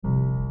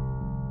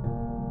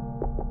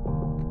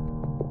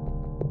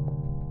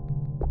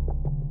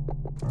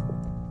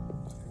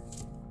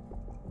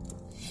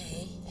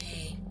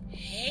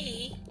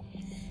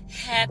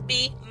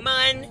Happy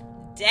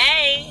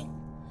Monday.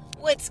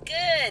 What's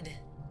good?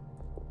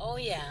 Oh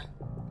yeah,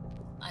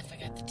 I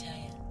forgot to tell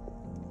you.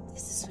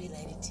 This is Sweet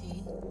Lady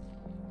T,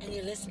 and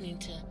you're listening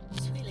to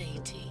Sweet Lady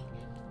T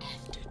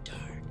After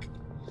Dark.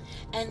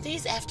 And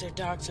these After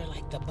Darks are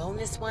like the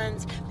bonus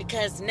ones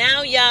because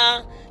now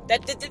y'all,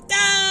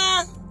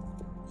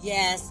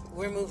 yes,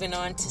 we're moving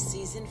on to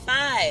season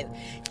 5.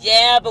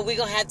 Yeah, but we're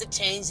going to have to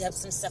change up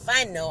some stuff.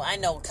 I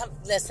know. Come,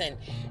 listen,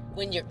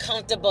 when you're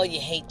comfortable,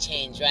 you hate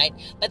change, right?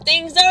 But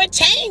things are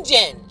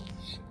a-changing.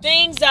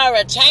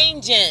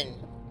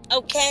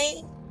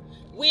 Okay?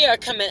 We are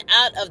coming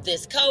out of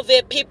this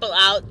COVID. People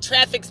out.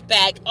 Traffic's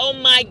back. Oh,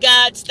 my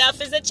God. Stuff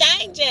is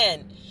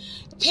a-changing.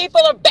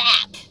 People are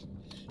back.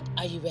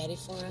 Are you ready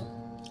for them?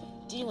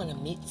 Do you want to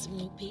meet some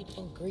new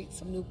people, greet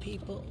some new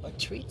people, or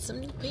treat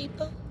some new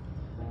people?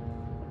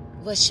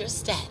 What's your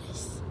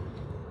status?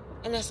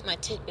 And that's my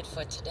tidbit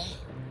for today.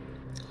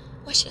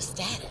 What's your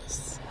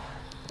status?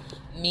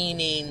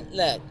 Meaning,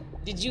 look,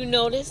 did you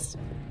notice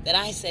that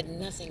I said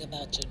nothing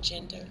about your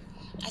gender?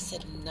 I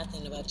said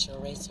nothing about your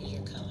race or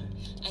your color.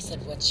 I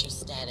said, what's your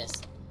status?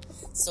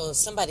 So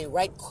somebody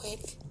right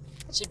quick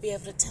should be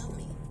able to tell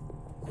me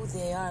who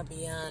they are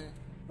beyond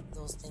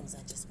those things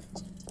I just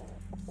mentioned.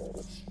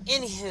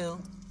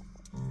 Anywho,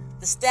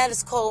 the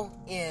status quo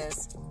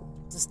is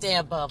to stay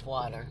above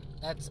water.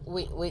 That's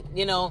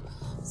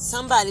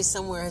somebody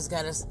somewhere has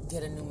got to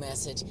get a new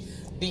message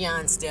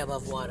beyond stay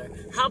above water.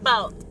 How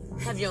about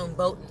have your own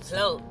boat and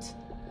float?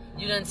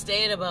 You done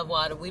stayed above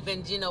water. We've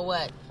been,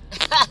 by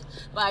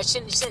our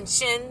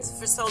shins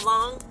for so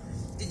long.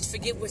 Did you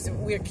forget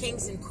we're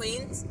kings and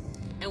queens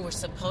and we're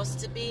supposed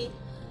to be?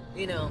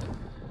 I'm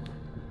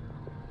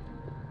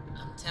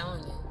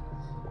telling you.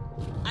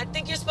 I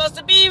think you're supposed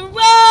to be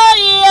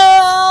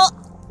royal.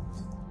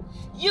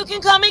 You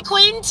can call me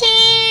Queen T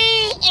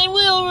and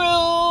we'll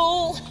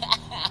rule.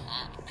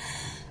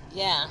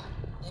 Yeah,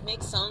 they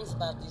make songs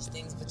about these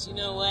things, but you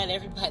know what?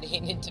 Everybody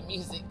ain't into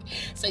music,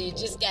 so you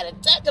just gotta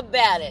talk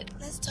about it.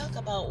 Let's talk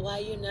about why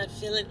you're not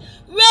feeling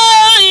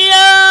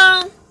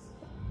royal.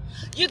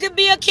 You could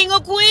be a king or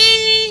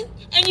queen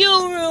and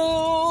you'll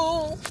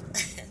rule,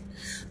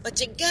 but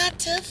you got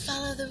to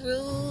follow the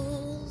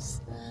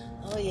rules.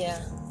 Oh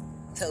yeah,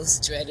 those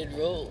dreaded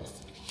rules.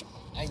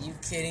 Are you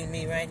kidding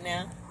me right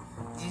now?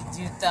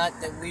 You thought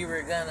that we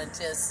were gonna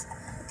just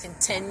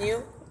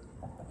continue?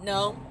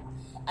 No.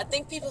 I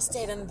think people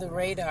stayed under the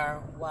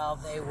radar while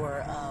they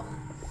were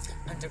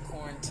under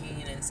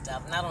quarantine and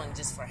stuff, not only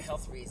just for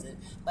health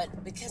reasons,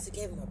 but because it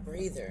gave them a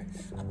breather,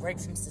 a break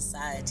from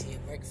society, a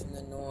break from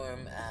the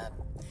norm,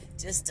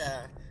 just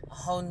a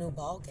whole new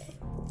ball game.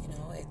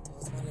 It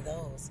was one of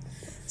those.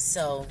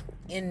 So,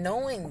 in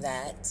knowing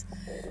that,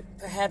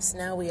 perhaps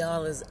now we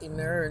all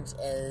emerge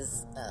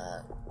as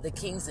the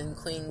kings and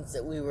queens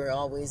that we were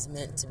always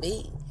meant to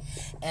be.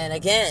 And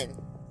again,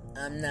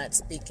 I'm not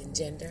speaking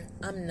gender.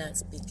 I'm not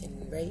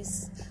speaking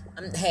race.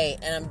 And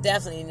I'm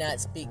definitely not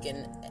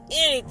speaking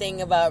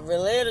anything about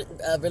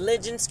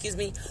religion,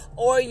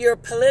 or your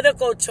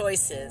political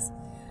choices.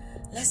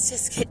 Let's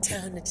just get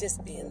down to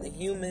just being the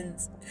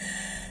humans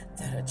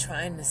that are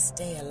trying to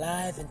stay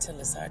alive until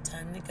it's our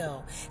time to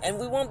go. And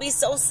we won't be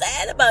so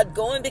sad about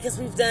going because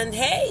we've done,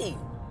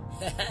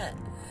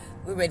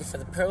 we're ready for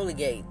the pearly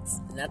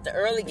gates, not the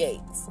early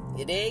gates.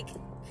 You dig?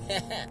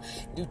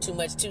 Do too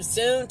much too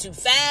soon, too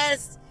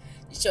fast.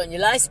 You're showing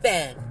your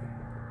lifespan.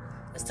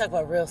 Let's talk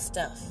about real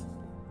stuff.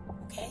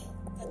 Okay?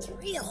 That's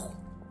real.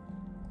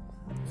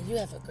 And you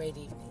have a great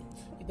evening.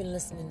 You've been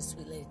listening to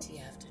Sweet Lady T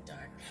After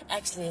Dark.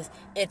 Actually,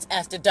 it's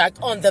After Dark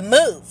on the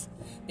move.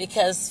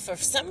 Because for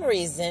some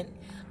reason,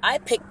 I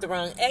picked the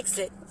wrong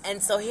exit.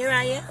 And so here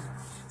I am,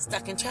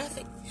 stuck in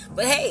traffic.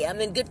 But hey,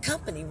 I'm in good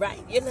company,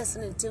 right? You're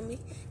listening to me.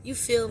 You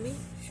feel me.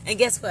 And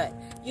guess what?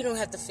 You don't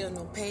have to feel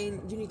no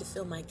pain. You need to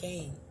feel my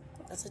gain.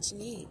 That's what you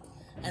need.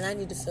 And I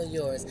need to feel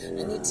yours. I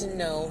need to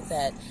know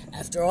that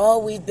after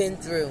all we've been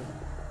through,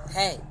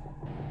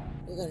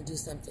 we're going to do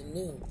something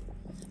new.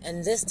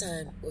 And this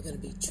time, we're going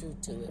to be true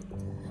to it.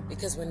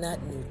 Because we're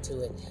not new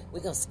to it.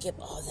 We're going to skip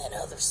all that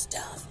other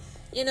stuff.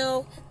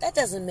 That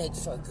doesn't make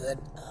for a good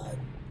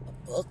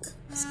book,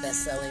 a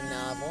best-selling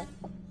novel.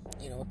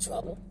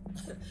 Trouble.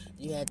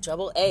 You had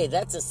trouble? Hey,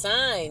 that's a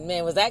sign,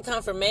 man. Was that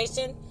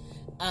confirmation?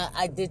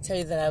 I did tell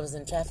you that I was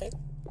in traffic,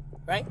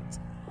 right?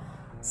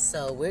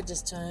 So we're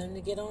just trying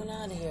to get on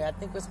out of here. I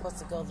think we're supposed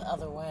to go the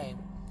other way.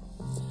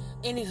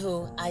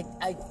 Anywho,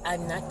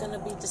 I'm not going to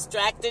be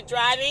distracted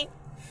driving.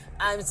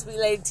 I'm Sweet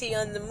Lady T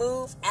on the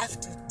move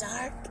after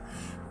dark.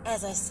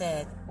 As I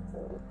said,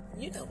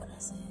 you know what I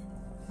said.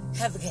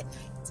 Have a good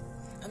night.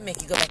 I'll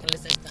make you go back and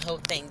listen to the whole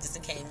thing just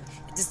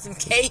in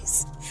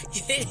case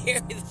you didn't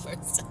hear me the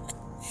first time.